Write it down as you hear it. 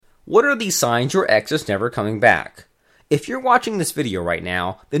What are these signs your ex is never coming back? If you're watching this video right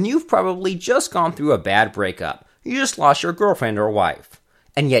now, then you've probably just gone through a bad breakup. You just lost your girlfriend or wife.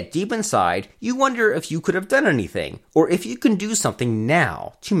 And yet deep inside, you wonder if you could have done anything, or if you can do something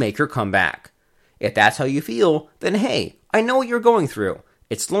now to make her come back. If that's how you feel, then hey, I know what you're going through.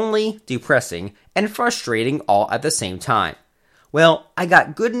 It's lonely, depressing, and frustrating all at the same time. Well, I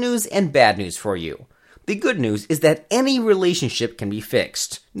got good news and bad news for you. The good news is that any relationship can be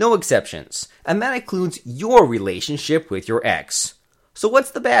fixed, no exceptions, and that includes your relationship with your ex. So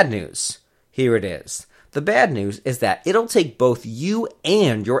what's the bad news? Here it is. The bad news is that it'll take both you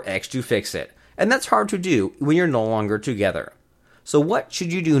and your ex to fix it, and that's hard to do when you're no longer together. So what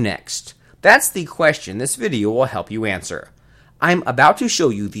should you do next? That's the question this video will help you answer. I'm about to show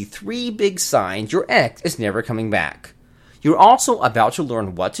you the 3 big signs your ex is never coming back. You're also about to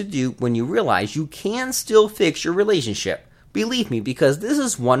learn what to do when you realize you can still fix your relationship. Believe me, because this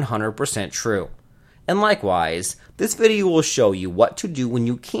is 100% true. And likewise, this video will show you what to do when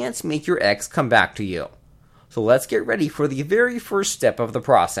you can't make your ex come back to you. So let's get ready for the very first step of the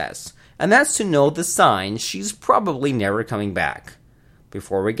process, and that's to know the signs she's probably never coming back.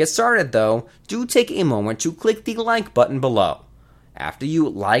 Before we get started though, do take a moment to click the like button below. After you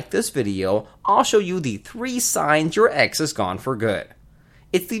like this video, I'll show you the 3 signs your ex is gone for good.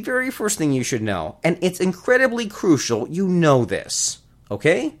 It's the very first thing you should know, and it's incredibly crucial you know this.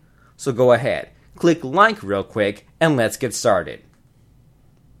 Okay? So go ahead, click like real quick, and let's get started.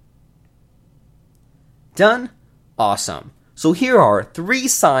 Done? Awesome. So here are 3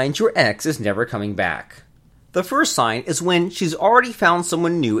 signs your ex is never coming back. The first sign is when she's already found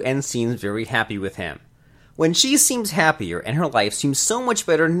someone new and seems very happy with him. When she seems happier and her life seems so much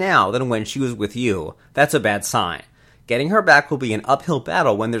better now than when she was with you, that's a bad sign. Getting her back will be an uphill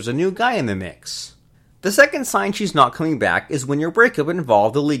battle when there's a new guy in the mix. The second sign she's not coming back is when your breakup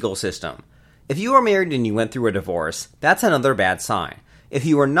involved the legal system. If you are married and you went through a divorce, that's another bad sign. If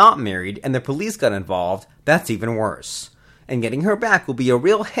you are not married and the police got involved, that's even worse. And getting her back will be a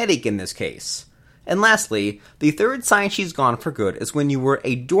real headache in this case. And lastly, the third sign she's gone for good is when you were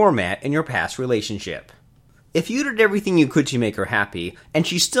a doormat in your past relationship. If you did everything you could to make her happy, and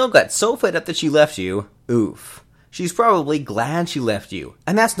she still got so fed up that she left you, oof. She's probably glad she left you,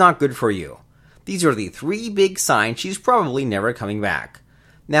 and that's not good for you. These are the 3 big signs she's probably never coming back.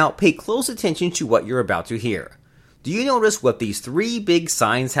 Now, pay close attention to what you're about to hear. Do you notice what these 3 big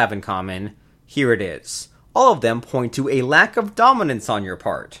signs have in common? Here it is. All of them point to a lack of dominance on your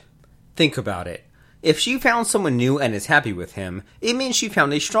part. Think about it. If she found someone new and is happy with him, it means she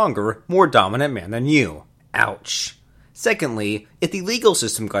found a stronger, more dominant man than you. Ouch. Secondly, if the legal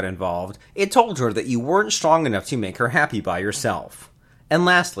system got involved, it told her that you weren't strong enough to make her happy by yourself. And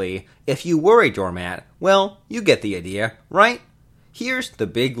lastly, if you were a doormat, well, you get the idea, right? Here's the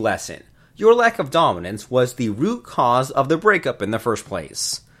big lesson. Your lack of dominance was the root cause of the breakup in the first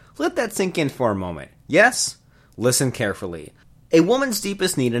place. Let that sink in for a moment. Yes? Listen carefully. A woman's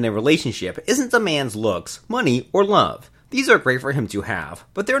deepest need in a relationship isn't a man's looks, money, or love. These are great for him to have,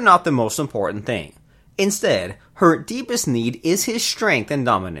 but they're not the most important thing. Instead, her deepest need is his strength and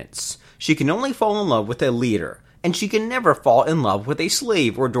dominance. She can only fall in love with a leader, and she can never fall in love with a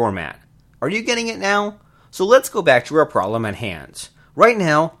slave or doormat. Are you getting it now? So let's go back to our problem at hand. Right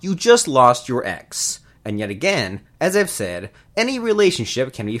now, you just lost your ex. And yet again, as I've said, any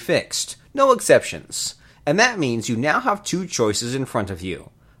relationship can be fixed. No exceptions. And that means you now have 2 choices in front of you.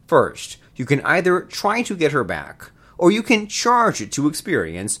 First, you can either try to get her back, or you can charge it to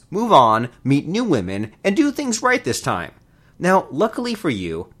experience, move on, meet new women, and do things right this time. Now, luckily for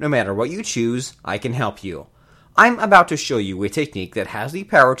you, no matter what you choose, I can help you. I'm about to show you a technique that has the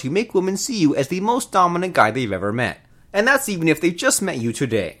power to make women see you as the most dominant guy they've ever met. And that's even if they've just met you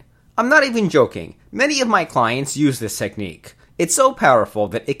today. I'm not even joking. Many of my clients use this technique. It's so powerful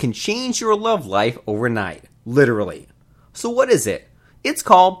that it can change your love life overnight. Literally. So what is it? It's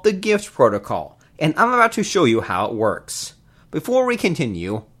called the gift protocol, and I'm about to show you how it works. Before we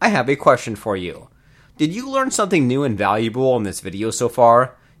continue, I have a question for you. Did you learn something new and valuable in this video so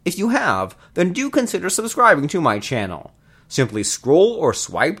far? If you have, then do consider subscribing to my channel. Simply scroll or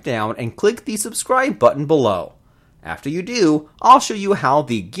swipe down and click the subscribe button below. After you do, I'll show you how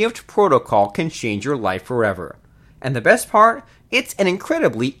the gift protocol can change your life forever. And the best part? It's an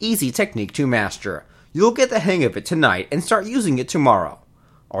incredibly easy technique to master. You'll get the hang of it tonight and start using it tomorrow.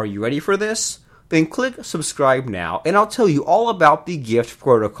 Are you ready for this? Then click subscribe now and I'll tell you all about the gift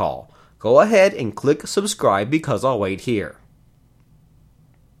protocol. Go ahead and click subscribe because I'll wait here.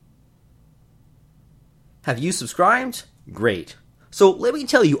 Have you subscribed? Great. So let me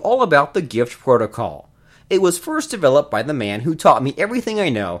tell you all about the gift protocol. It was first developed by the man who taught me everything I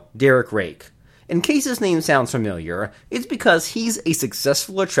know, Derek Rake. In case his name sounds familiar, it's because he's a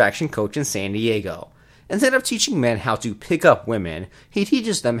successful attraction coach in San Diego. Instead of teaching men how to pick up women, he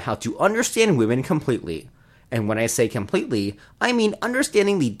teaches them how to understand women completely. And when I say completely, I mean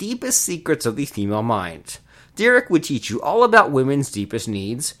understanding the deepest secrets of the female mind. Derek would teach you all about women's deepest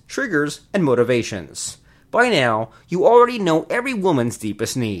needs, triggers, and motivations. By now, you already know every woman's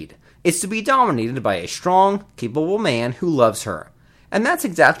deepest need. It's to be dominated by a strong, capable man who loves her. And that's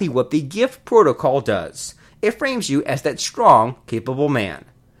exactly what the GIFT protocol does. It frames you as that strong, capable man.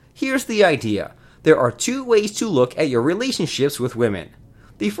 Here's the idea. There are two ways to look at your relationships with women.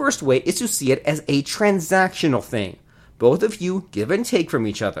 The first way is to see it as a transactional thing. Both of you give and take from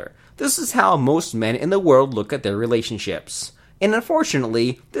each other. This is how most men in the world look at their relationships. And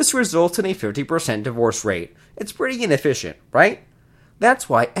unfortunately, this results in a 50% divorce rate. It's pretty inefficient, right? That's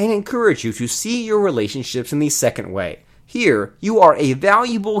why I encourage you to see your relationships in the second way. Here, you are a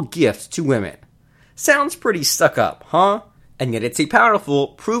valuable gift to women. Sounds pretty stuck up, huh? And yet it's a powerful,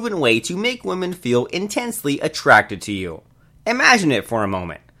 proven way to make women feel intensely attracted to you. Imagine it for a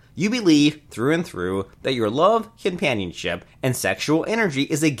moment. You believe, through and through, that your love, companionship, and sexual energy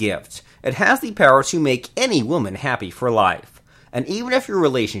is a gift. It has the power to make any woman happy for life. And even if your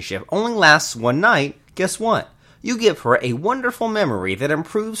relationship only lasts one night, guess what? You give her a wonderful memory that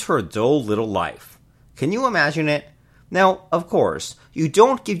improves her dull little life. Can you imagine it? Now, of course, you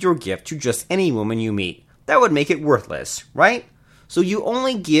don't give your gift to just any woman you meet. That would make it worthless, right? So you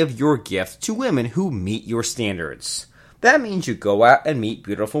only give your gift to women who meet your standards. That means you go out and meet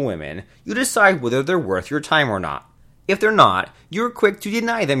beautiful women. You decide whether they're worth your time or not. If they're not, you're quick to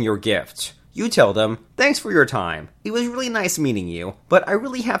deny them your gift. You tell them, "Thanks for your time. It was really nice meeting you, but I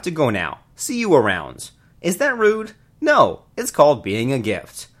really have to go now. See you around." Is that rude? No, it's called being a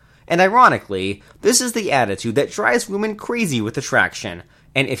gift. And ironically, this is the attitude that drives women crazy with attraction.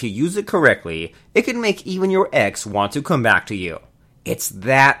 And if you use it correctly, it can make even your ex want to come back to you. It's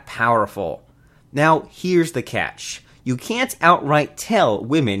that powerful. Now, here's the catch. You can't outright tell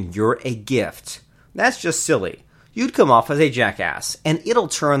women you're a gift. That's just silly. You'd come off as a jackass, and it'll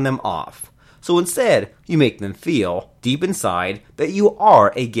turn them off. So instead, you make them feel, deep inside, that you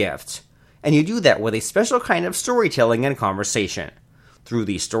are a gift. And you do that with a special kind of storytelling and conversation. Through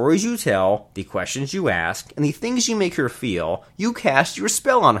the stories you tell, the questions you ask, and the things you make her feel, you cast your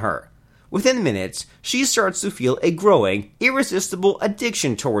spell on her. Within minutes, she starts to feel a growing, irresistible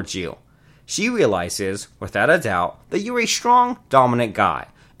addiction towards you. She realizes, without a doubt, that you're a strong, dominant guy,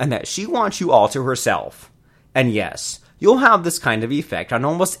 and that she wants you all to herself. And yes, you'll have this kind of effect on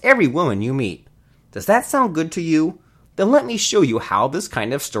almost every woman you meet. Does that sound good to you? Then let me show you how this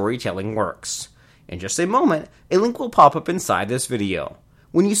kind of storytelling works. In just a moment, a link will pop up inside this video.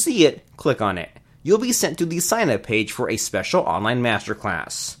 When you see it, click on it. You'll be sent to the sign-up page for a special online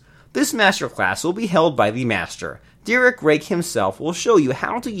masterclass. This masterclass will be held by the master. Derek Rake himself will show you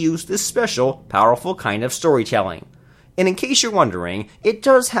how to use this special, powerful kind of storytelling. And in case you're wondering, it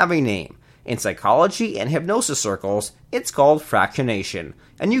does have a name. In psychology and hypnosis circles, it's called fractionation,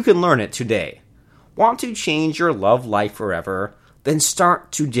 and you can learn it today. Want to change your love life forever? Then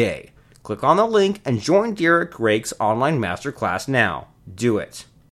start today. Click on the link and join Derek Rake's online masterclass now. Do it.